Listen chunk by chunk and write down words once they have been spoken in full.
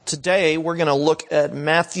Today, we're going to look at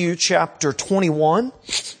Matthew chapter 21.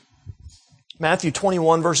 Matthew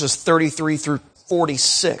 21, verses 33 through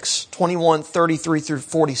 46. 21, 33 through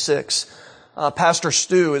 46. Pastor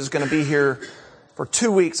Stu is going to be here for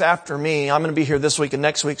 2 weeks after me. I'm going to be here this week and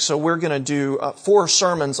next week. So we're going to do 4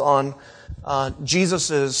 sermons on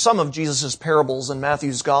some of Jesus's parables in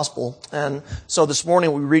Matthew's gospel. And so this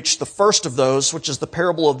morning we reached the first of those, which is the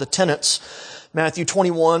parable of the tenants. Matthew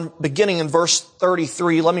 21, beginning in verse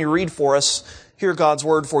 33. Let me read for us. Hear God's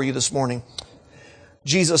word for you this morning.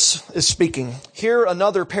 Jesus is speaking. Hear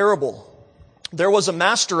another parable. There was a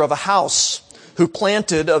master of a house who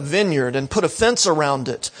planted a vineyard and put a fence around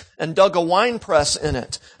it and dug a winepress in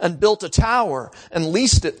it and built a tower and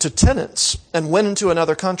leased it to tenants and went into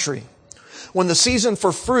another country. When the season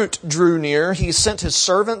for fruit drew near, he sent his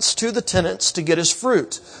servants to the tenants to get his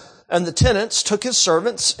fruit. And the tenants took his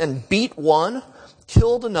servants and beat one,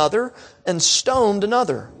 killed another, and stoned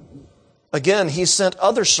another. Again, he sent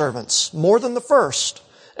other servants, more than the first,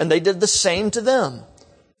 and they did the same to them.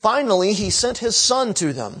 Finally, he sent his son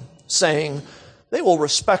to them, saying, "They will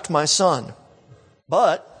respect my son."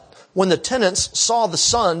 But when the tenants saw the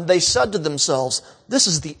son, they said to themselves, "This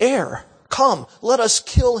is the heir. Come, let us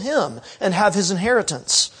kill him and have his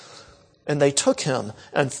inheritance." And they took him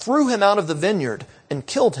and threw him out of the vineyard and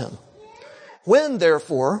killed him. When,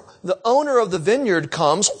 therefore, the owner of the vineyard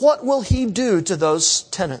comes, what will he do to those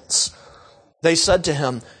tenants? They said to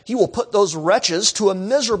him, "He will put those wretches to a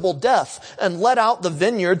miserable death and let out the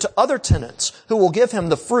vineyard to other tenants who will give him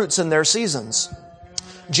the fruits in their seasons."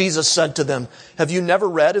 Jesus said to them, "Have you never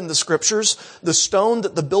read in the Scriptures, the stone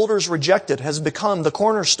that the builders rejected has become the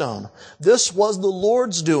cornerstone? This was the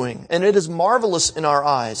Lord's doing, and it is marvelous in our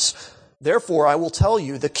eyes. Therefore, I will tell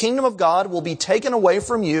you, the kingdom of God will be taken away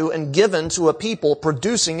from you and given to a people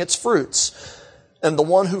producing its fruits. And the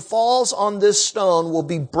one who falls on this stone will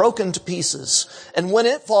be broken to pieces. And when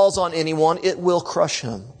it falls on anyone, it will crush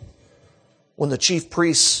him." When the chief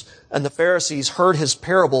priests and the Pharisees heard his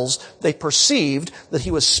parables, they perceived that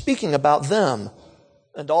he was speaking about them.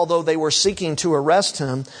 And although they were seeking to arrest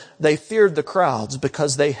him, they feared the crowds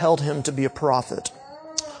because they held him to be a prophet.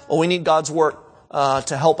 Well, we need God's word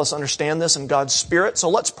to help us understand this and God's Spirit. So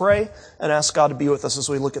let's pray and ask God to be with us as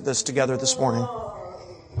we look at this together this morning.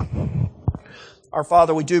 Our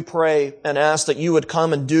Father, we do pray and ask that you would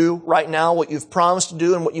come and do right now what you've promised to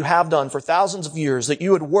do and what you have done for thousands of years, that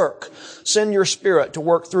you would work. Send your Spirit to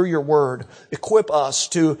work through your word. Equip us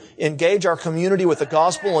to engage our community with the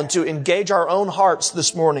gospel and to engage our own hearts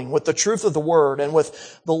this morning with the truth of the word and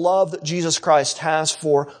with the love that Jesus Christ has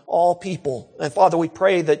for all people. And Father, we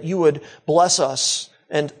pray that you would bless us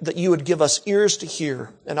and that you would give us ears to hear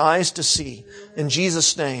and eyes to see. In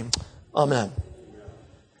Jesus' name, amen.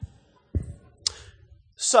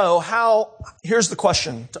 So here's the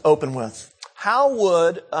question to open with. How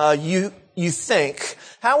would you think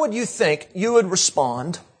you would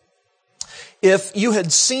respond if you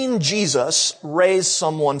had seen Jesus raise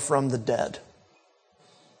someone from the dead?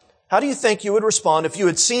 How do you think you would respond if you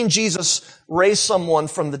had seen Jesus raise someone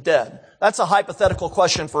from the dead? That's a hypothetical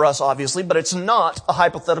question for us, obviously, but it's not a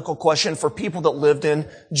hypothetical question for people that lived in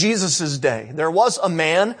Jesus' day. There was a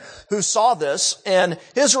man who saw this, and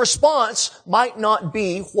his response might not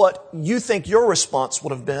be what you think your response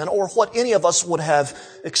would have been or what any of us would have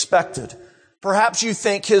expected. Perhaps you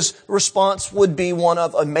think his response would be one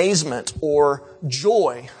of amazement or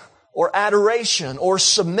joy or adoration or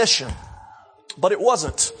submission, but it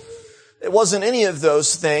wasn't. It wasn't any of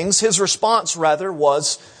those things. His response, rather,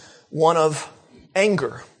 was one of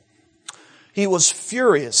anger. He was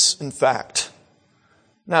furious, in fact.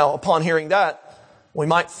 Now, upon hearing that, we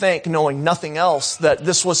might think, knowing nothing else, that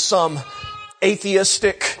this was some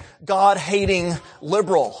atheistic, God-hating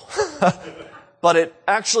liberal. But it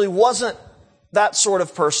actually wasn't that sort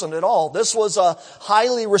of person at all. This was a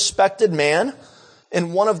highly respected man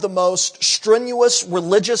in one of the most strenuous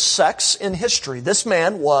religious sects in history. This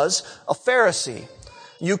man was a Pharisee.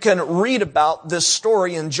 You can read about this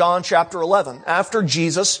story in John chapter 11. After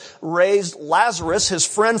Jesus raised Lazarus, his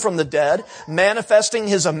friend from the dead, manifesting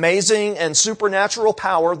his amazing and supernatural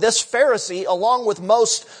power, this Pharisee, along with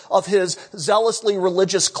most of his zealously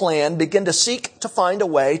religious clan, began to seek to find a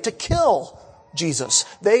way to kill Jesus.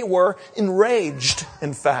 They were enraged,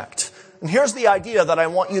 in fact. And here's the idea that I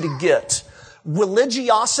want you to get.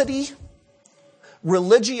 Religiosity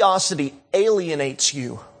alienates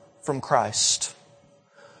you from Christ.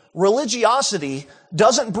 Religiosity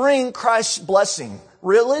doesn't bring Christ's blessing.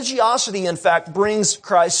 Religiosity, in fact, brings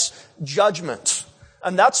Christ's judgment.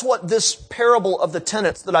 And that's what this parable of the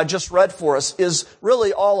tenants that I just read for us is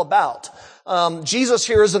really all about. Jesus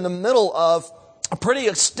here is in the middle of a pretty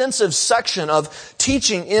extensive section of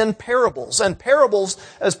teaching in parables. And parables,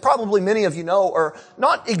 as probably many of you know, are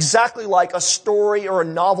not exactly like a story or a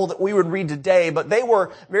novel that we would read today, but they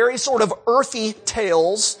were very sort of earthy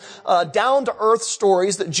tales, down-to-earth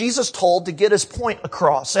stories that Jesus told to get his point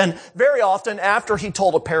across. And very often after he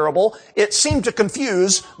told a parable, it seemed to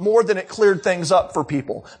confuse more than it cleared things up for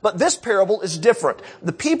people. But this parable is different.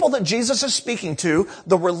 The people that Jesus is speaking to,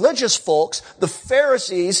 the religious folks, the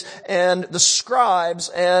Pharisees and the scribes,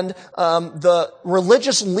 and the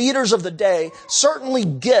religious leaders of the day certainly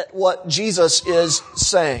get what Jesus is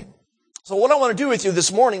saying. So what I want to do with you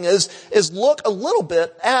this morning is look a little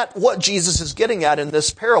bit at what Jesus is getting at in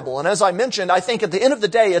this parable. And as I mentioned, I think at the end of the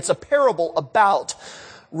day, it's a parable about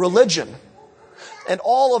religion and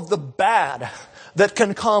all of the bad that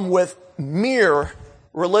can come with mere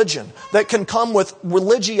religion, that can come with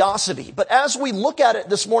religiosity. But as we look at it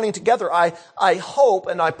this morning together, I hope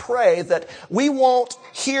and I pray that we won't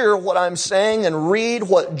hear what I'm saying and read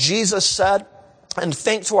what Jesus said and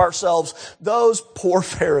think to ourselves, those poor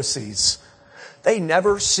Pharisees, they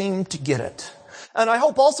never seem to get it. And I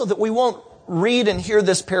hope also that we won't read and hear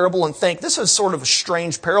this parable and think, this is sort of a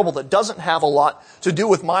strange parable that doesn't have a lot to do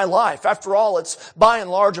with my life. After all, it's by and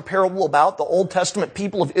large a parable about the Old Testament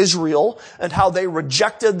people of Israel and how they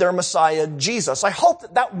rejected their Messiah, Jesus. I hope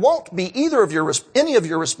that that won't be any of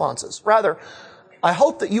your responses. Rather, I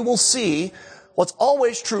hope that you will see what's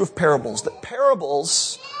always true of parables, that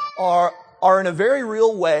parables are in a very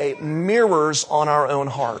real way mirrors on our own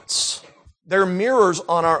hearts. They're mirrors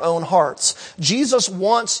on our own hearts. Jesus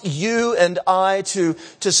wants you and I to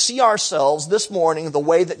see ourselves this morning the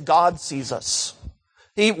way that God sees us.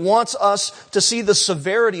 He wants us to see the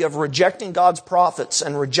severity of rejecting God's prophets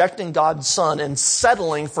and rejecting God's Son and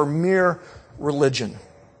settling for mere religion.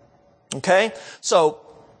 Okay? So,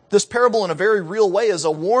 this parable in a very real way is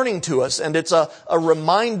a warning to us, and it's a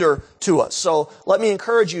reminder to us. So let me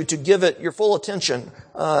encourage you to give it your full attention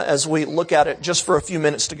as we look at it just for a few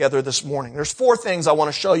minutes together this morning. There's 4 things I want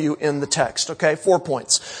to show you in the text, okay? 4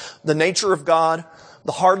 points. The nature of God,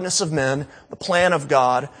 the hardness of men, the plan of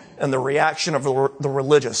God, and the reaction of the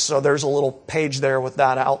religious. So there's a little page there with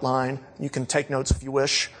that outline. You can take notes if you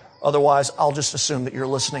wish. Otherwise, I'll just assume that you're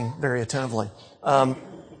listening very attentively.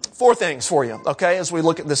 4 things for you, okay, as we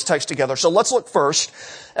look at this text together. So let's look first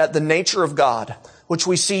at the nature of God, which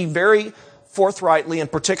we see very forthrightly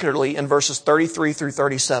and particularly in verses 33 through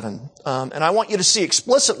 37. And I want you to see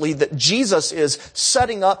explicitly that Jesus is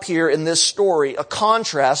setting up here in this story a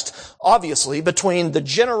contrast, obviously, between the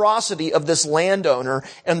generosity of this landowner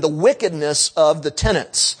and the wickedness of the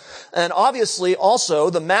tenants. And obviously,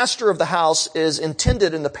 also, the master of the house is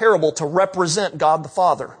intended in the parable to represent God the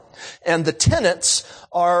Father. And the tenants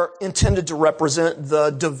are intended to represent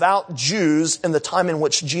the devout Jews in the time in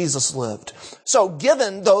which Jesus lived. So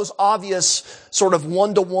given those obvious sort of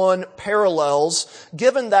one-to-one parallels,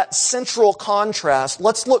 given that central contrast,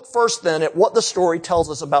 let's look first then at what the story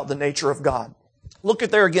tells us about the nature of God. Look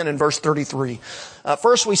at there again in verse 33.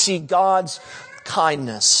 First we see God's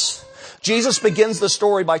kindness. Jesus begins the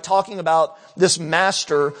story by talking about this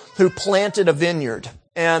master who planted a vineyard.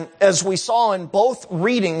 And as we saw in both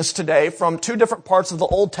readings today from 2 different parts of the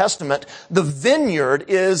Old Testament, the vineyard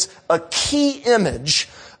is a key image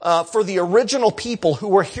for the original people who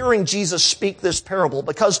were hearing Jesus speak this parable.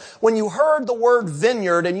 Because when you heard the word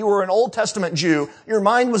vineyard and you were an Old Testament Jew, your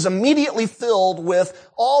mind was immediately filled with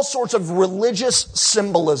all sorts of religious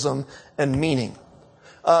symbolism and meaning.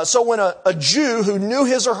 So when a Jew who knew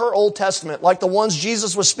his or her Old Testament, like the ones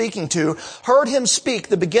Jesus was speaking to, heard him speak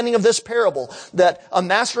the beginning of this parable, that a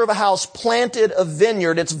master of a house planted a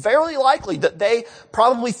vineyard, it's very likely that they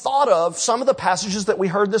probably thought of some of the passages that we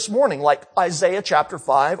heard this morning, like Isaiah chapter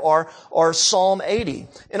 5 or Psalm 80.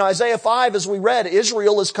 In Isaiah 5, as we read,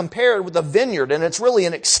 Israel is compared with a vineyard, and it's really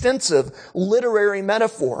an extensive literary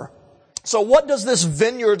metaphor. So what does this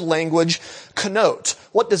vineyard language connote?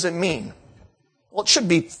 What does it mean? Well, it should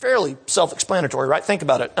be fairly self-explanatory, right? Think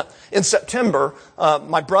about it. In September,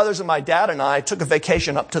 my brothers and my dad and I took a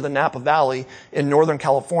vacation up to the Napa Valley in Northern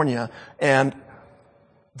California, and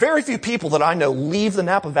very few people that I know leave the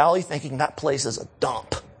Napa Valley thinking that place is a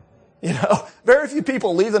dump. You know, very few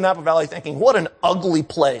people leave the Napa Valley thinking, what an ugly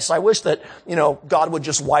place. I wish that, God would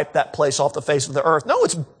just wipe that place off the face of the earth. No,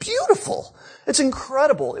 it's beautiful. It's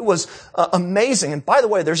incredible. It was amazing. And by the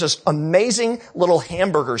way, there's this amazing little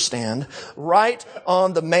hamburger stand right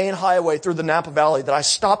on the main highway through the Napa Valley that I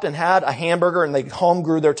stopped and had a hamburger, and they home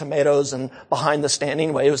grew their tomatoes and behind the stand.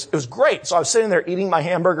 Anyway, it was great. So I was sitting there eating my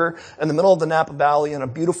hamburger in the middle of the Napa Valley on a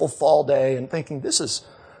beautiful fall day and thinking, this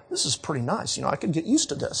is pretty nice. I could get used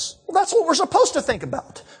to this. Well, that's what we're supposed to think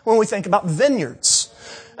about when we think about vineyards.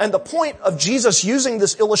 And the point of Jesus using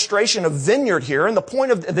this illustration of vineyard here, and the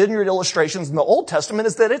point of the vineyard illustrations in the Old Testament,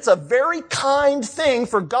 is that it's a very kind thing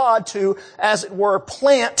for God to, as it were,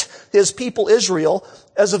 plant his people Israel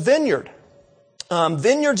as a vineyard.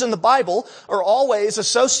 Vineyards in the Bible are always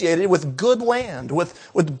associated with good land,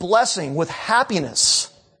 with blessing, with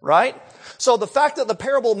happiness, right? So the fact that the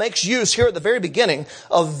parable makes use here at the very beginning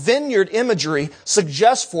of vineyard imagery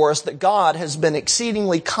suggests for us that God has been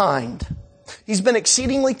exceedingly kind. He's been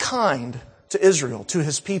exceedingly kind to Israel, to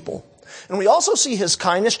his people. And we also see his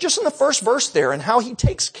kindness just in the first verse there and how he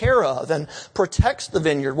takes care of and protects the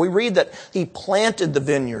vineyard. We read that he planted the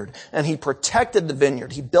vineyard and he protected the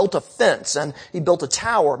vineyard. He built a fence and he built a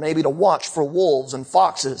tower maybe to watch for wolves and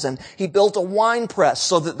foxes. And he built a wine press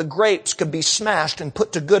so that the grapes could be smashed and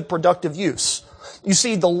put to good productive use. You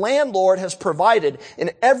see, the landlord has provided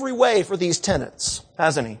in every way for these tenants,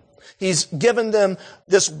 hasn't he? He's given them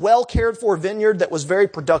this well-cared-for vineyard that was very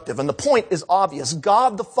productive. And the point is obvious.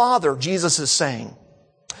 God the Father, Jesus is saying,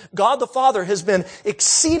 God the Father has been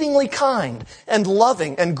exceedingly kind and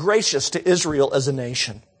loving and gracious to Israel as a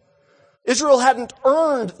nation. Israel hadn't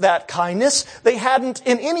earned that kindness. They hadn't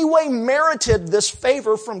in any way merited this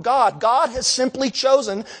favor from God. God has simply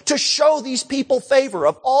chosen to show these people favor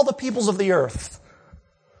of all the peoples of the earth.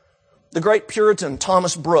 The great Puritan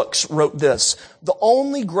Thomas Brooks wrote this: "The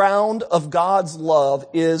only ground of God's love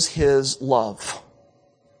is his love."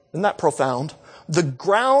 Isn't that profound? The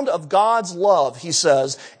ground of God's love, he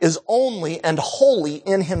says, is only and wholly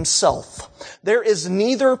in himself. There is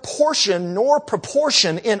neither portion nor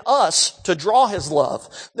proportion in us to draw his love.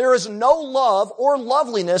 There is no love or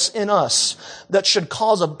loveliness in us that should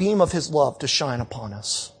cause a beam of his love to shine upon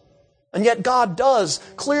us. And yet God does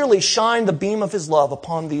clearly shine the beam of his love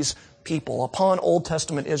upon these people, upon Old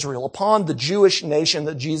Testament Israel, upon the Jewish nation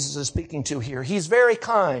that Jesus is speaking to here. He's very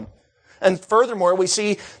kind. And furthermore, we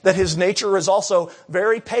see that his nature is also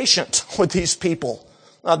very patient with these people.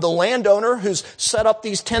 The landowner who's set up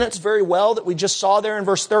these tenants very well that we just saw there in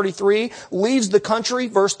verse 33 leaves the country,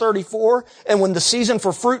 verse 34, and when the season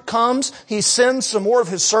for fruit comes, he sends some more of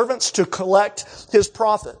his servants to collect his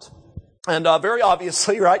profit. And very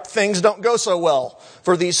obviously, right, things don't go so well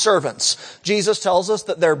for these servants. Jesus tells us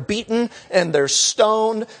that they're beaten and they're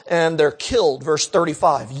stoned and they're killed, verse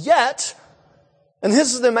 35. Yet, and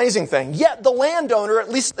this is the amazing thing, yet the landowner,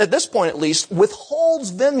 at least at this point at least,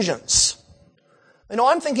 withholds vengeance. You know,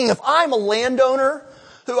 I'm thinking if I'm a landowner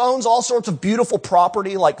who owns all sorts of beautiful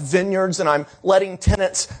property like vineyards and I'm letting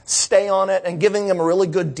tenants stay on it and giving them a really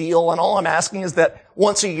good deal, and all I'm asking is that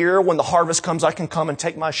once a year when the harvest comes I can come and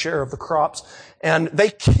take my share of the crops, and they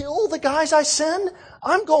kill the guys I send,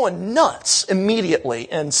 I'm going nuts immediately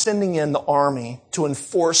and sending in the army to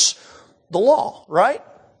enforce the law, right?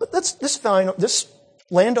 But this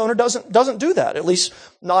landowner doesn't do that, at least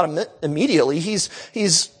not immediately.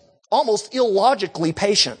 He's almost illogically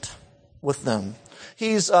patient with them.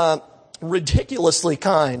 He's ridiculously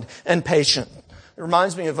kind and patient. It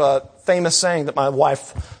reminds me of a famous saying that my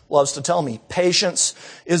wife loves to tell me. Patience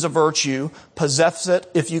is a virtue. Possess it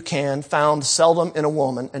if you can. Found seldom in a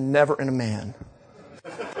woman and never in a man.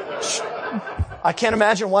 I can't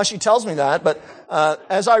imagine why she tells me that, but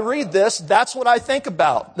as I read this, that's what I think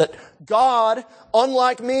about. That God,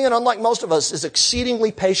 unlike me and unlike most of us, is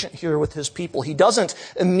exceedingly patient here with his people. He doesn't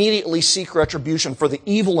immediately seek retribution for the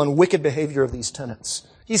evil and wicked behavior of these tenants.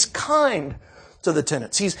 He's kind to the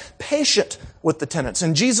tenants. He's patient with the tenants.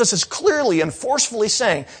 And Jesus is clearly and forcefully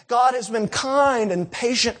saying, God has been kind and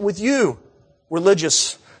patient with you,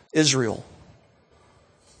 religious Israel.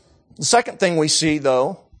 The second thing we see,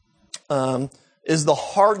 though, is the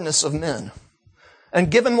hardness of men. And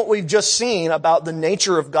given what we've just seen about the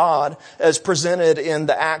nature of God as presented in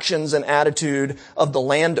the actions and attitude of the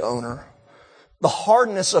landowner, the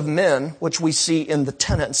hardness of men, which we see in the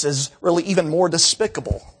tenants, is really even more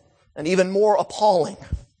despicable and even more appalling.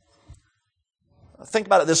 Think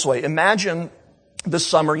about it this way. Imagine this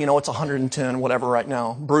summer, it's 110, whatever right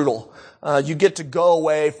now, brutal. You get to go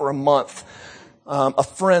away for a month. A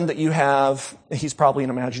friend that you have, he's probably an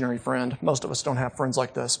imaginary friend. Most of us don't have friends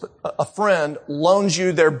like this, but a friend loans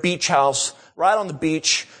you their beach house right on the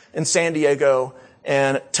beach in San Diego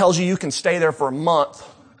and tells you can stay there for a month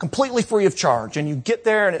completely free of charge. And you get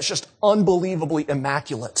there and it's just unbelievably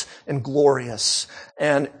immaculate and glorious.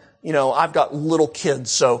 And, I've got little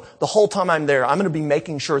kids, so the whole time I'm there, I'm going to be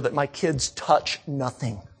making sure that my kids touch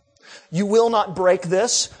nothing. You will not break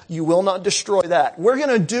this. You will not destroy that. We're going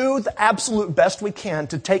to do the absolute best we can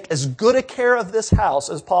to take as good a care of this house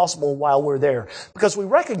as possible while we're there. Because we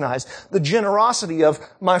recognize the generosity of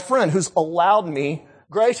my friend who's allowed me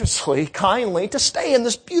graciously, kindly to stay in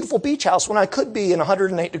this beautiful beach house when I could be in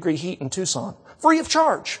 108-degree heat in Tucson, free of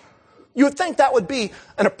charge. You would think that would be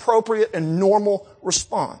an appropriate and normal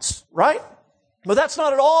response, right? But that's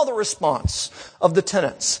not at all the response of the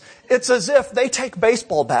tenants. It's as if they take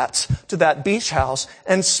baseball bats to that beach house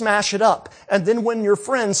and smash it up. And then when your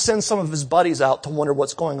friend sends some of his buddies out to wonder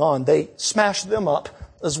what's going on, they smash them up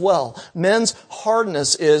as well. Men's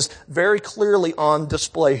hardness is very clearly on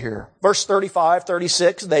display here. Verse 35,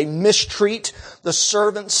 36, they mistreat the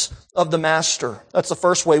servants of the master. That's the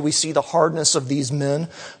first way we see the hardness of these men.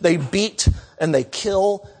 They beat and they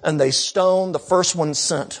kill and they stone the first one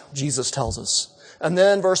sent, Jesus tells us. And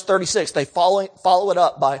then verse 36, they follow it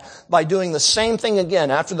up by doing the same thing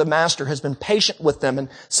again after the master has been patient with them and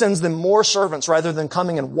sends them more servants rather than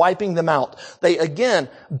coming and wiping them out. They again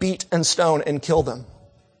beat and stone and kill them.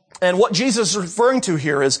 And what Jesus is referring to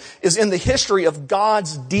here is in the history of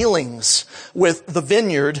God's dealings with the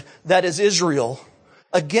vineyard that is Israel.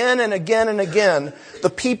 Again and again and again,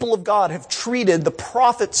 the people of God have treated the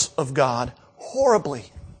prophets of God horribly.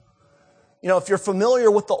 You know, if you're familiar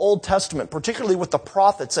with the Old Testament, particularly with the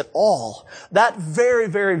prophets at all, that very,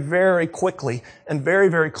 very, very quickly and very,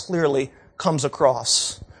 very clearly comes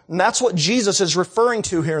across. And that's what Jesus is referring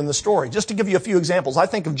to here in the story. Just to give you a few examples, I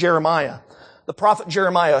think of Jeremiah, the prophet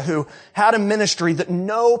Jeremiah, who had a ministry that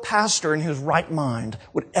no pastor in his right mind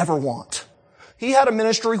would ever want. He had a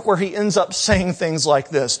ministry where he ends up saying things like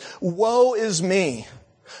this: "Woe is me,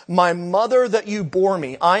 my mother that you bore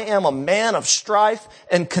me. I am a man of strife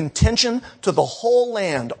and contention to the whole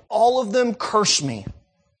land. All of them curse me."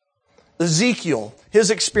 Ezekiel,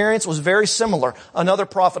 his experience was very similar. Another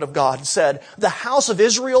prophet of God said, "The house of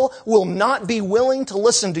Israel will not be willing to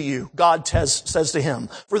listen to you," God says to him,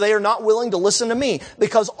 "for they are not willing to listen to me,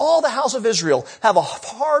 because all the house of Israel have a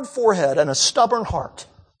hard forehead and a stubborn heart."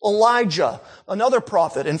 Elijah, another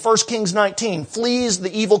prophet, in 1 Kings 19, flees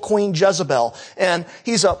the evil queen Jezebel, and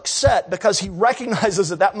he's upset because he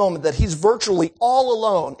recognizes at that moment that he's virtually all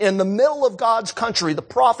alone. In the middle of God's country, the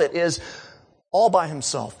prophet is all by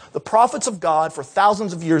himself. The prophets of God for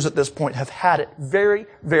thousands of years at this point have had it very,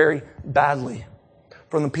 very badly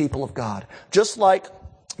from the people of God. Just like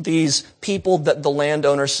these people that the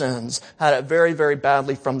landowner sends had it very, very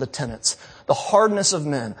badly from the tenants. The hardness of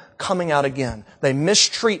men coming out again. They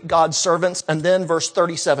mistreat God's servants. And then verse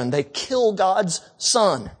 37, they kill God's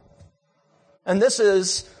son. And this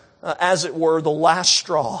is, as it were, the last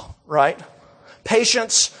straw, right?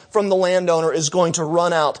 Patience from the landowner is going to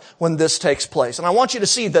run out when this takes place. And I want you to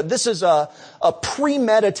see that this is a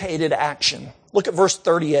premeditated action. Look at verse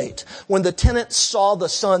 38. When the tenants saw the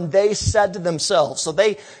son, they said to themselves. So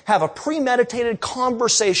they have a premeditated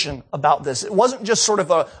conversation about this. It wasn't just sort of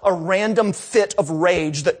a random fit of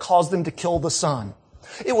rage that caused them to kill the son.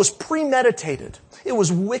 It was premeditated. It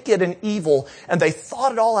was wicked and evil, and they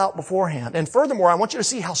thought it all out beforehand. And furthermore, I want you to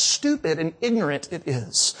see how stupid and ignorant it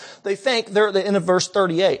is. They think, there at the end of verse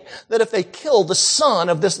 38, that if they kill the son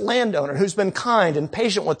of this landowner who's been kind and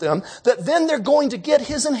patient with them, that then they're going to get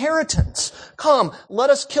his inheritance. Come,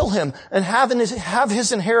 let us kill him and have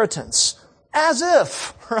his inheritance. As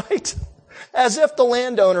if, right? As if the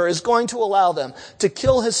landowner is going to allow them to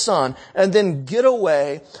kill his son and then get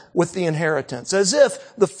away with the inheritance. As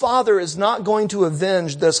if the father is not going to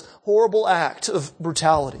avenge this horrible act of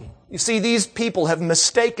brutality. You see, these people have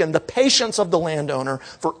mistaken the patience of the landowner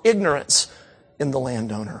for ignorance in the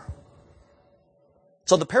landowner.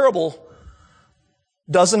 So the parable,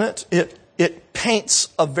 doesn't it? It paints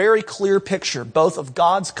a very clear picture both of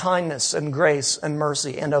God's kindness and grace and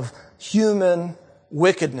mercy and of human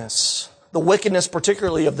wickedness. The wickedness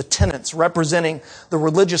particularly of the tenants representing the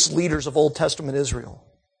religious leaders of Old Testament Israel.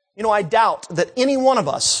 You know, I doubt that any one of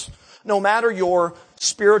us, no matter your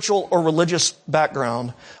spiritual or religious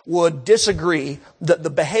background, would disagree that the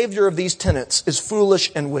behavior of these tenants is foolish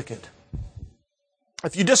and wicked.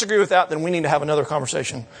 If you disagree with that, then we need to have another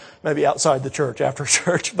conversation, maybe outside the church, after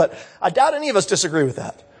church. But I doubt any of us disagree with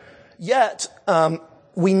that. Yet,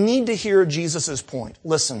 we need to hear Jesus' point.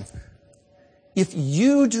 Listen. If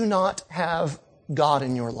you do not have God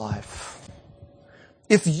in your life,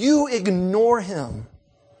 if you ignore Him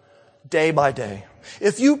day by day,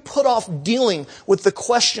 if you put off dealing with the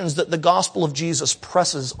questions that the gospel of Jesus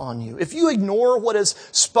presses on you, if you ignore what is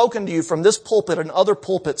spoken to you from this pulpit and other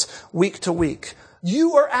pulpits week to week,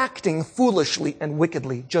 you are acting foolishly and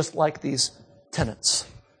wickedly, just like these tenants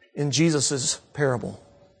in Jesus' parable.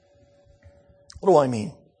 What do I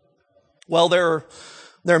mean? Well, there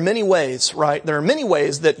are many ways, right? There are many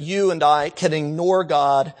ways that you and I can ignore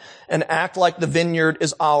God and act like the vineyard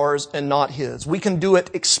is ours and not His. We can do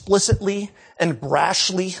it explicitly and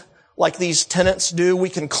brashly like these tenants do. We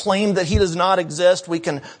can claim that he does not exist. We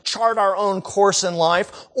can chart our own course in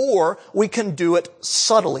life, or we can do it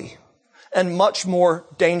subtly and much more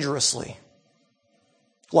dangerously.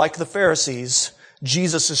 Like the Pharisees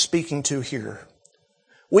Jesus is speaking to here.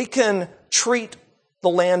 We can treat the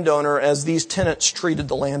landowner as these tenants treated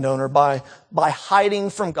the landowner by hiding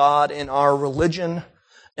from God in our religion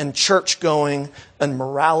and church going and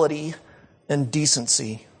morality and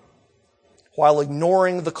decency, while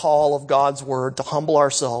ignoring the call of God's word to humble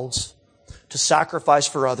ourselves, to sacrifice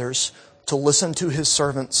for others, to listen to his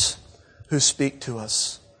servants who speak to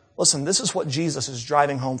us. Listen, this is what Jesus is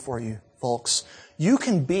driving home for you, folks. You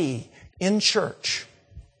can be in church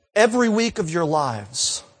every week of your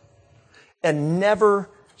lives and never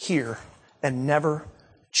hear and never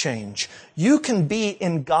change. You can be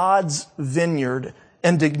in God's vineyard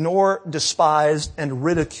and ignore, despise, and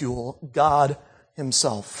ridicule God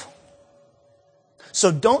himself.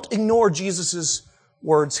 So don't ignore Jesus'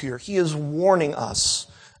 words here. He is warning us.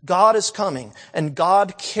 God is coming, and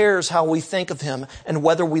God cares how we think of him and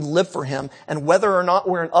whether we live for him and whether or not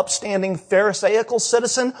we're an upstanding Pharisaical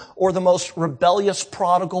citizen or the most rebellious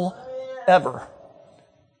prodigal ever.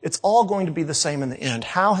 It's all going to be the same in the end.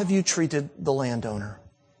 How have you treated the landowner?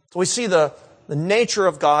 So we see the nature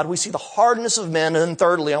of God. We see the hardness of men. And then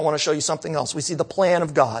thirdly, I want to show you something else. We see the plan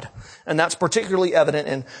of God. And that's particularly evident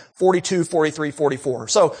in 42, 43, 44.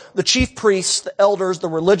 So the chief priests, the elders, the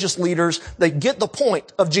religious leaders, they get the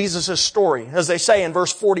point of Jesus' story. As they say in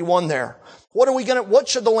verse 41 there. What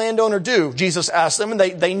should the landowner do? Jesus asked them, and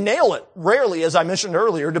they nail it. Rarely, as I mentioned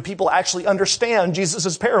earlier, do people actually understand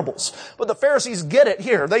Jesus' parables. But the Pharisees get it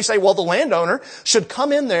here. They say, well, the landowner should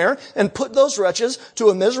come in there and put those wretches to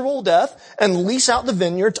a miserable death and lease out the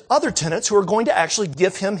vineyard to other tenants who are going to actually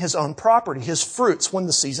give him his own property, his fruits, when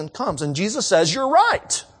the season comes. And Jesus says, you're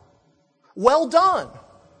right. Well done.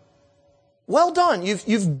 Well done.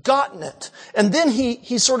 You've gotten it. And then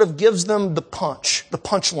he sort of gives them the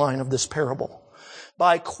punchline of this parable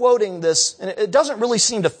by quoting this. And it doesn't really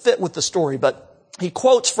seem to fit with the story, but he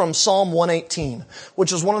quotes from Psalm 118,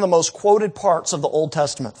 which is one of the most quoted parts of the Old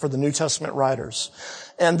Testament for the New Testament writers.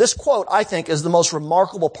 And this quote, I think, is the most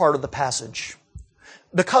remarkable part of the passage.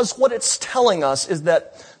 Because what it's telling us is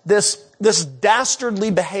that this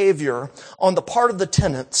dastardly behavior on the part of the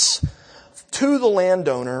tenants to the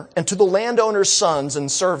landowner and to the landowner's son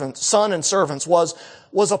and servants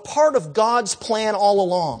was a part of God's plan all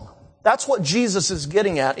along. That's what Jesus is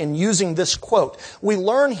getting at in using this quote. We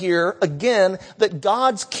learn here again that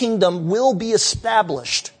God's kingdom will be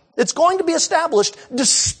established. It's going to be established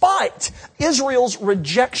despite Israel's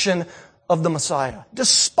rejection of the Messiah.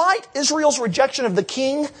 Despite Israel's rejection of the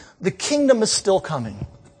king, the kingdom is still coming.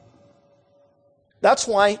 That's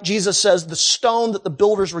why Jesus says the stone that the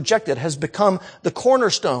builders rejected has become the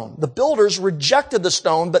cornerstone. The builders rejected the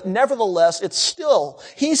stone, but nevertheless,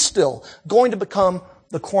 he's still going to become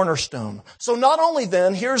the cornerstone. So not only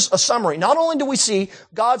then, here's a summary. Not only do we see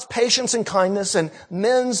God's patience and kindness and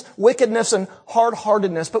men's wickedness and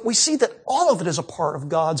hard-heartedness, but we see that all of it is a part of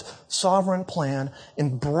God's sovereign plan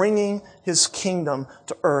in bringing his kingdom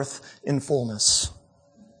to earth in fullness.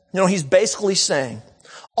 He's basically saying,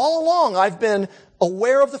 all along I've been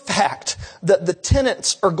aware of the fact that the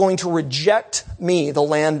tenants are going to reject me, the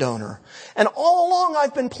landowner. And all along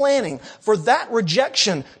I've been planning for that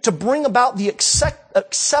rejection to bring about the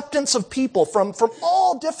acceptance of people from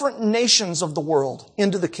all different nations of the world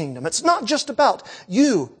into the kingdom. It's not just about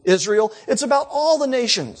you, Israel. It's about all the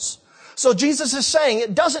nations. So Jesus is saying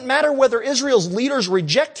it doesn't matter whether Israel's leaders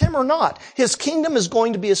reject him or not. His kingdom is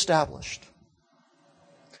going to be established.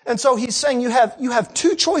 And so he's saying you have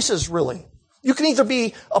two choices, really. You can either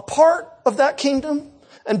be a part of that kingdom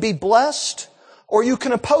and be blessed, or you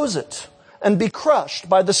can oppose it and be crushed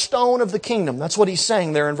by the stone of the kingdom. That's what he's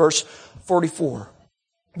saying there in verse 44.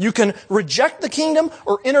 You can reject the kingdom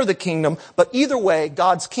or enter the kingdom, but either way,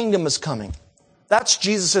 God's kingdom is coming. That's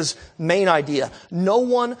Jesus' main idea. No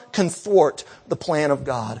one can thwart the plan of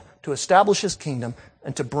God to establish his kingdom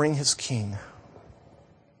and to bring his king.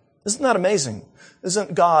 Isn't that amazing?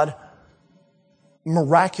 Isn't God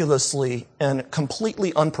miraculously and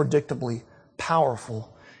completely unpredictably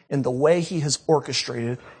powerful in the way he has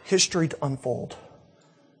orchestrated history to unfold?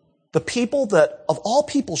 The people that, of all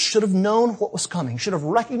people, should have known what was coming, should have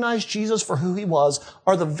recognized Jesus for who he was,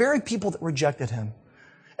 are the very people that rejected him.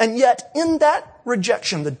 And yet, in that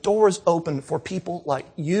rejection, the door is open for people like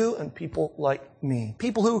you and people like me.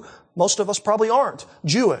 People who, most of us probably aren't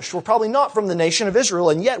Jewish. We're probably not from the nation of Israel,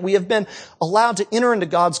 and yet we have been allowed to enter into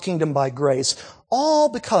God's kingdom by grace. All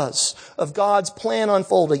because of God's plan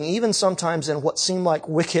unfolding, even sometimes in what seem like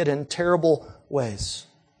wicked and terrible ways.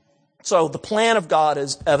 So the plan of God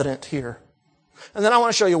is evident here. And then I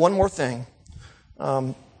want to show you one more thing.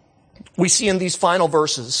 We see in these final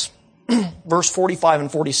verses, verse 45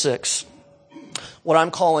 and 46, what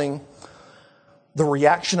I'm calling the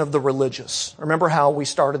reaction of the religious. Remember how we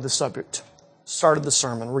started the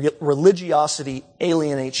sermon. Religiosity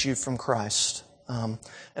alienates you from Christ. And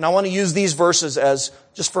I want to use these verses as,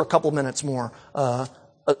 just for a couple minutes more, a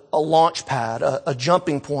launch pad, a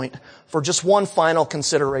jumping point for just one final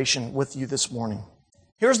consideration with you this morning.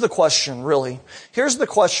 Here's the question, really. Here's the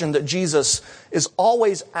question that Jesus is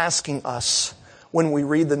always asking us when we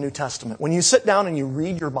read the New Testament. When you sit down and you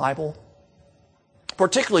read your Bible,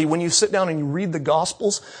 particularly when you sit down and you read the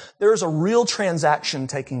Gospels, there is a real transaction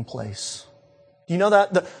taking place. Do you know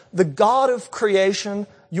that? The God of creation,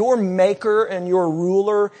 your maker and your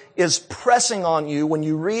ruler, is pressing on you when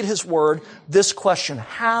you read His Word this question: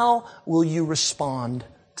 how will you respond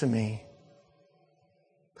to me?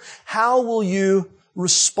 How will you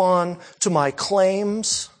respond to my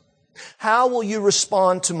claims? How will you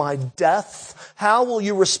respond to my death? How will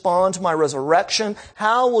you respond to my resurrection?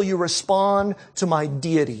 How will you respond to my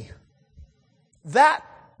deity?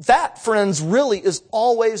 That, friends, really is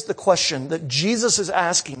always the question that Jesus is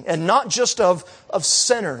asking, and not just of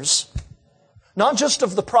sinners, not just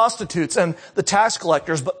of the prostitutes and the tax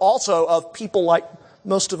collectors, but also of people like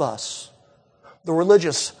most of us, the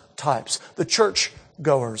religious types, the church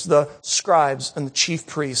goers, the scribes and the chief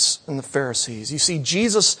priests and the Pharisees. You see,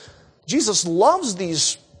 Jesus loves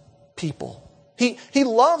these people. He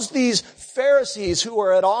loves these Pharisees who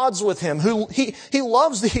are at odds with Him. He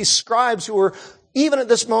loves these scribes who are, even at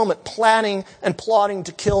this moment, planning and plotting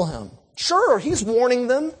to kill Him. Sure, He's warning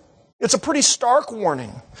them. It's a pretty stark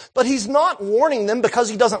warning. But He's not warning them because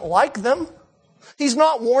He doesn't like them. He's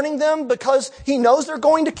not warning them because He knows they're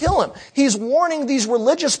going to kill Him. He's warning these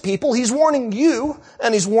religious people. He's warning you,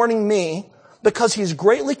 and He's warning me, because He's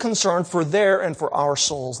greatly concerned for their and for our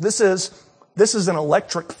souls. This is an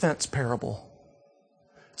electric fence parable.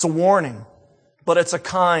 It's a warning, but it's a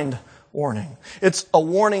kind warning. It's a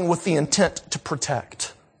warning with the intent to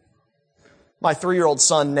protect. My 3-year-old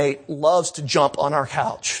son, Nate, loves to jump on our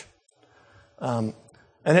couch.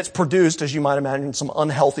 And it's produced, as you might imagine, some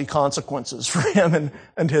unhealthy consequences for him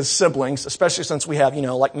and his siblings, especially since we have,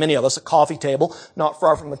 like many of us, a coffee table not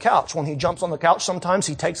far from the couch. When he jumps on the couch, sometimes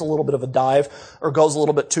he takes a little bit of a dive or goes a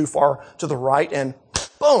little bit too far to the right and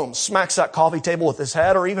boom, smacks that coffee table with his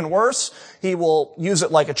head, or even worse, he will use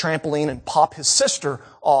it like a trampoline and pop his sister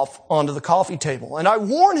off onto the coffee table. And I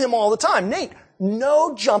warn him all the time, Nate,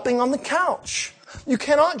 no jumping on the couch. You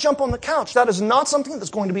cannot jump on the couch. That is not something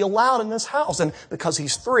that's going to be allowed in this house. And because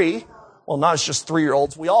he's 3, well, not just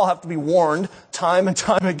 3-year-olds, we all have to be warned time and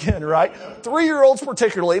time again, right? 3-year-olds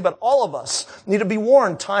particularly, but all of us need to be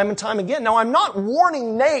warned time and time again. Now, I'm not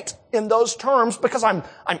warning Nate in those terms because I'm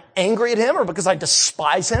angry at him, or because I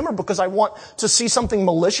despise him, or because I want to see something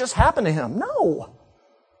malicious happen to him. No.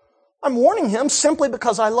 I'm warning him simply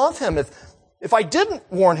because I love him. If I didn't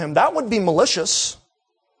warn him, that would be malicious.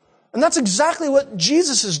 And that's exactly what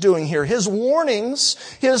Jesus is doing here. His warnings,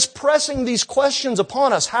 His pressing these questions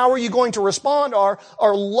upon us, how are you going to respond, are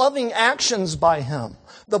loving actions by Him.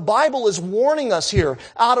 The Bible is warning us here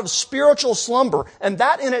out of spiritual slumber, and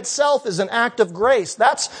that in itself is an act of grace.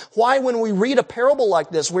 That's why when we read a parable like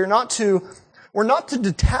this, we're not to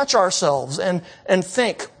detach ourselves and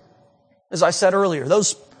think, as I said earlier,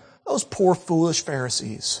 those poor foolish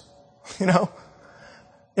Pharisees.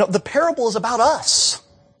 The parable is about us.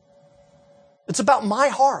 It's about my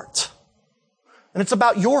heart. And it's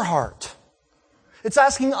about your heart. It's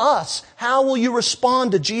asking us, how will you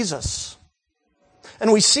respond to Jesus?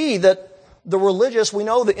 And we see that the religious, we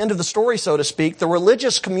know the end of the story, so to speak, the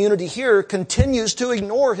religious community here continues to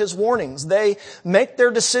ignore His warnings. They make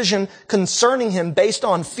their decision concerning Him based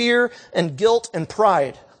on fear and guilt and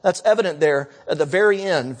pride. That's evident there at the very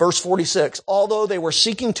end, verse 46. Although they were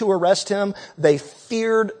seeking to arrest Him, they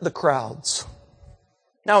feared the crowds.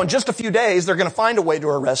 Now, in just a few days, they're going to find a way to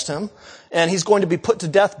arrest Him, and He's going to be put to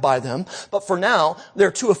death by them. But for now,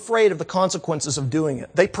 they're too afraid of the consequences of doing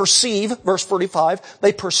it. They perceive, verse 45,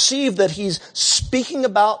 they perceive that He's speaking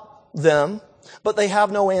about them, but they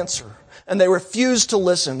have no answer. And they refuse to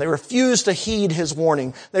listen. They refuse to heed His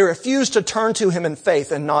warning. They refuse to turn to Him in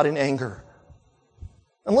faith and not in anger.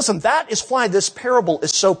 And listen, that is why this parable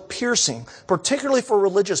is so piercing, particularly for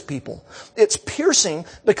religious people. It's piercing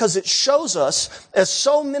because it shows us, as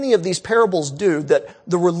so many of these parables do, that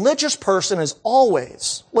the religious person is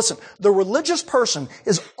always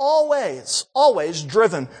always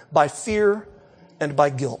driven by fear and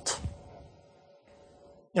by guilt.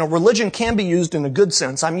 Religion can be used in a good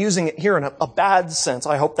sense. I'm using it here in a bad sense.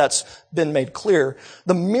 I hope that's been made clear.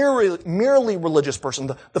 The merely religious person,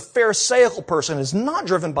 the Pharisaical person, is not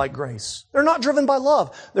driven by grace. They're not driven by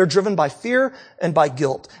love. They're driven by fear and by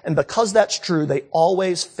guilt. And because that's true, they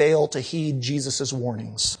always fail to heed Jesus'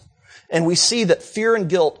 warnings. And we see that fear and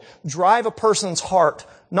guilt drive a person's heart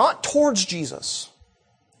not towards Jesus.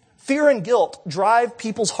 Fear and guilt drive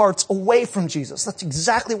people's hearts away from Jesus. That's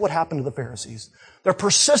exactly what happened to the Pharisees. They're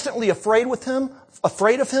persistently afraid of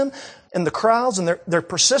him and the crowds, and they're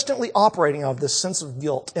persistently operating out of this sense of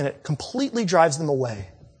guilt, and it completely drives them away.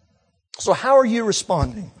 So how are you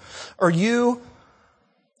responding? Are you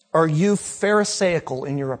Pharisaical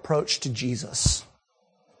in your approach to Jesus?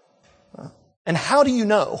 And how do you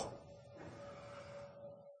know?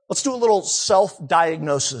 Let's do a little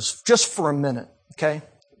self-diagnosis just for a minute, okay?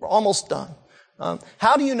 We're almost done.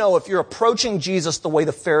 How do you know if you're approaching Jesus the way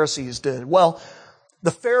the Pharisees did? Well, the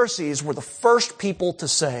Pharisees were the first people to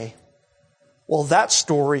say, well, that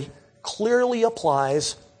story clearly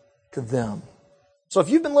applies to them. So if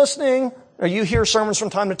you've been listening, or you hear sermons from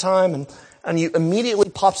time to time, and you immediately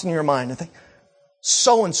pops in your mind and think,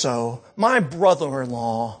 so-and-so, my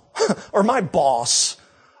brother-in-law, or my boss,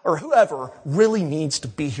 or whoever really needs to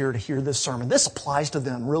be here to hear this sermon. This applies to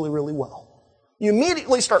them really, really well. You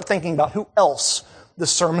immediately start thinking about who else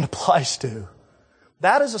this sermon applies to.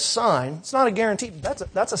 That is a sign, it's not a guarantee,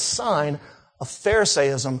 but that's a sign of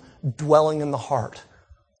Pharisaism dwelling in the heart.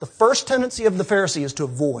 The first tendency of the Pharisee is to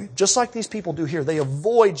avoid, just like these people do here. They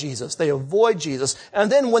avoid Jesus. They avoid Jesus.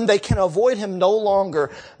 And then when they can avoid him no longer,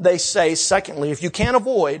 they say, secondly, if you can't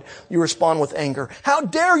avoid, you respond with anger. How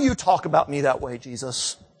dare you talk about me that way,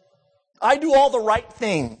 Jesus? I do all the right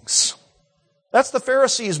things. That's the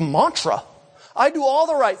Pharisee's mantra. I do all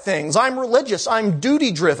the right things. I'm religious. I'm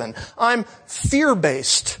duty-driven. I'm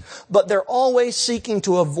fear-based. But they're always seeking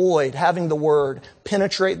to avoid having the word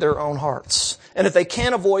penetrate their own hearts. And if they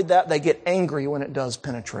can't avoid that, they get angry when it does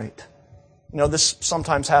penetrate. This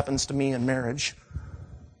sometimes happens to me in marriage.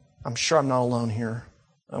 I'm sure I'm not alone here.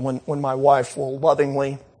 When my wife will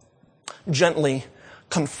lovingly, gently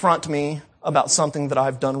confront me about something that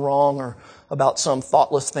I've done wrong, or about some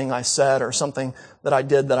thoughtless thing I said, or something that I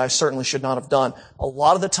did that I certainly should not have done. A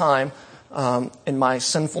lot of the time, in my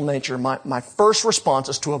sinful nature, my first response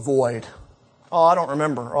is to avoid. Oh, I don't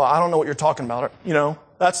remember. Oh, I don't know what you're talking about.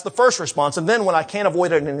 That's the first response. And then when I can't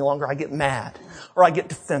avoid it any longer, I get mad, or I get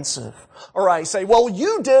defensive, or I say, well,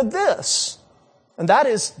 you did this. And that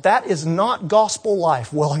is not gospel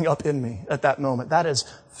life welling up in me at that moment. That is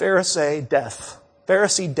Pharisee death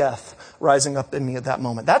rising up in me at that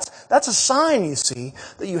moment. That's a sign, you see,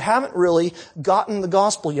 that you haven't really gotten the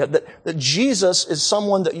gospel yet, that Jesus is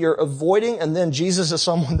someone that you're avoiding, and then Jesus is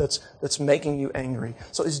someone that's making you angry.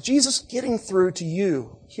 So is Jesus getting through to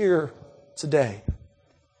you here today?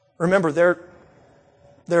 Remember, there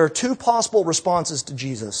are two possible responses to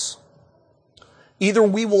Jesus. Either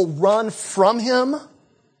we will run from him,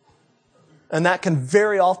 and that can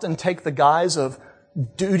very often take the guise of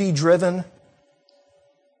duty-driven,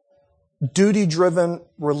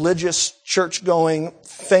 religious, church-going,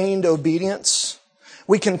 feigned obedience.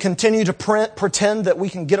 We can continue to pretend that we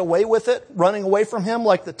can get away with it, running away from him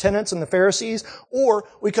like the Tenants and the Pharisees, or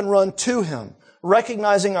we can run to him,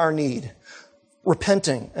 recognizing our need,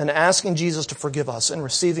 repenting and asking Jesus to forgive us and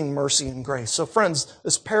receiving mercy and grace. So friends,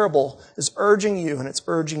 this parable is urging you and it's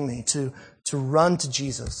urging me to run to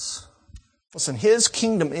Jesus. Listen, his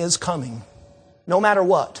kingdom is coming. No matter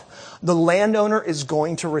what, the landowner is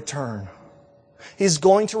going to return. He's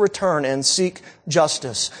going to return and seek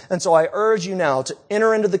justice. And so I urge you now to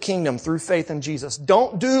enter into the kingdom through faith in Jesus.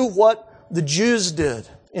 Don't do what the Jews did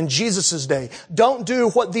in Jesus' day. Don't do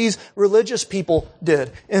what these religious people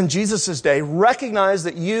did in Jesus' day. Recognize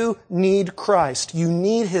that you need Christ. You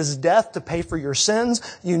need his death to pay for your sins.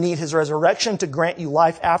 You need his resurrection to grant you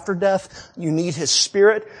life after death. You need his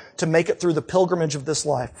Spirit to make it through the pilgrimage of this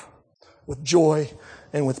life with joy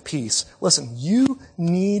and with peace. Listen, you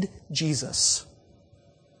need Jesus.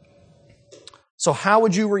 So how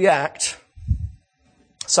would you react?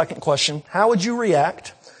 Second question, how would you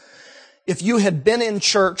react if you had been in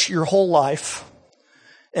church your whole life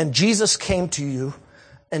and Jesus came to you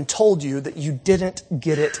and told you that you didn't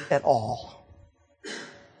get it at all?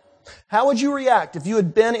 How would you react if you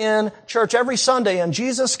had been in church every Sunday and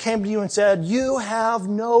Jesus came to you and said, you have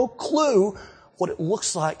no clue what it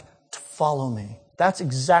looks like to follow me? That's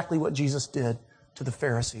exactly what Jesus did to the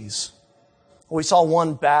Pharisees. We saw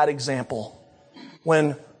one bad example.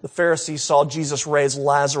 When the Pharisees saw Jesus raise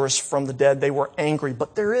Lazarus from the dead, they were angry.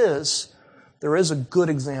 But there is a good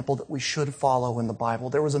example that we should follow in the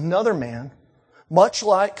Bible. There was another man much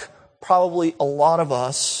like probably a lot of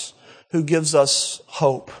us, who gives us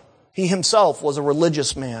hope. He himself was a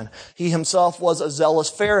religious man. He himself was a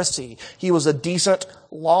zealous Pharisee. He was a decent,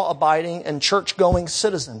 law-abiding, and church-going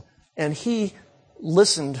citizen. And he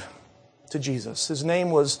listened to Jesus. His name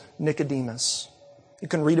was Nicodemus. You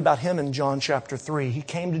can read about him in John chapter 3. He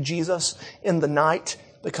came to Jesus in the night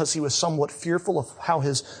because he was somewhat fearful of how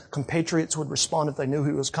his compatriots would respond if they knew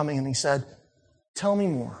he was coming. And he said, "Tell me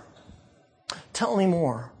more. Tell me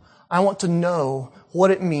more. I want to know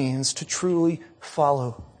what it means to truly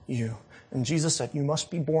follow you." And Jesus said, "You must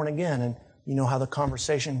be born again." And you know how the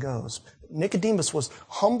conversation goes. Nicodemus was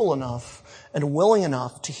humble enough and willing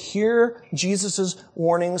enough to hear Jesus'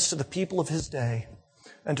 warnings to the people of his day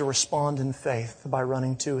and to respond in faith by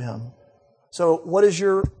running to him. So what is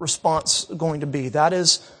your response going to be? That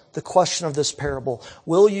is the question of this parable.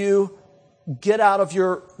 Will you get out of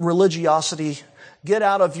your religiosity, get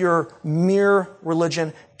out of your mere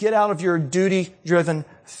religion, get out of your duty-driven,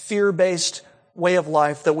 fear-based way of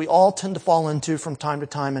life that we all tend to fall into from time to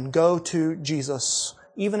time, and go to Jesus,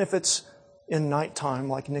 even if it's in nighttime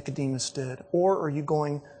like Nicodemus did? Or are you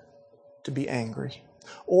going to be angry?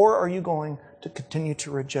 Or are you going to continue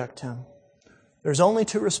to reject him? There's only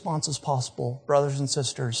two responses possible, brothers and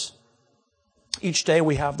sisters. Each day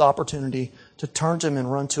we have the opportunity to turn to him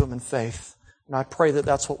and run to him in faith. And I pray that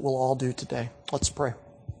that's what we'll all do today. Let's pray.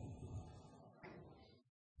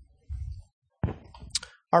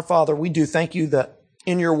 Our Father, we do thank you that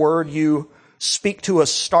in your word you speak to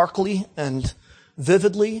us starkly and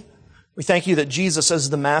vividly. We thank you that Jesus, as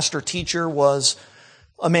the master teacher, was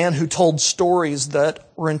a man who told stories that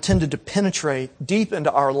were intended to penetrate deep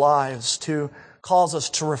into our lives, to cause us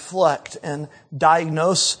to reflect and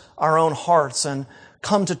diagnose our own hearts and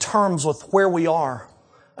come to terms with where we are.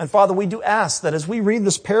 And Father, we do ask that as we read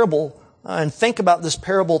this parable and think about this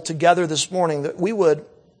parable together this morning, that we would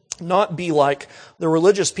not be like the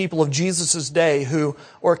religious people of Jesus' day who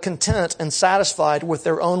were content and satisfied with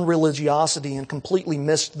their own religiosity and completely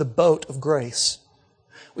missed the boat of grace.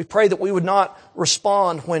 We pray that we would not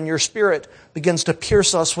respond when your Spirit begins to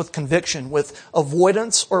pierce us with conviction, with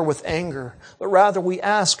avoidance, or with anger. But rather we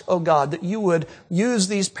ask, O God, that you would use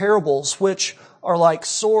these parables, which are like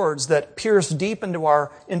swords that pierce deep into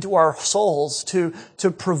our souls, to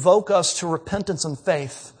provoke us to repentance and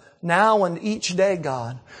faith, now and each day,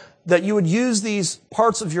 God. That you would use these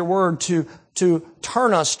parts of your word to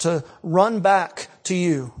turn us to run back to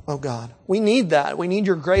you, oh God. We need that. We need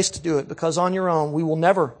your grace to do it, because on your own we will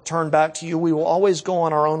never turn back to you. We will always go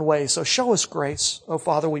on our own way. So show us grace, oh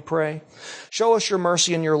Father, we pray. Show us your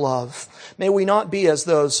mercy and your love. May we not be as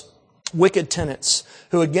those wicked tenants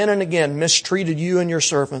who again and again mistreated you and your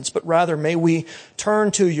servants, but rather may we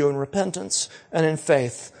turn to you in repentance and in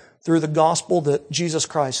faith through the gospel that Jesus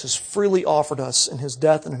Christ has freely offered us in his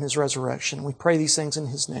death and in his resurrection. We pray these things in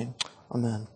his name. Amen.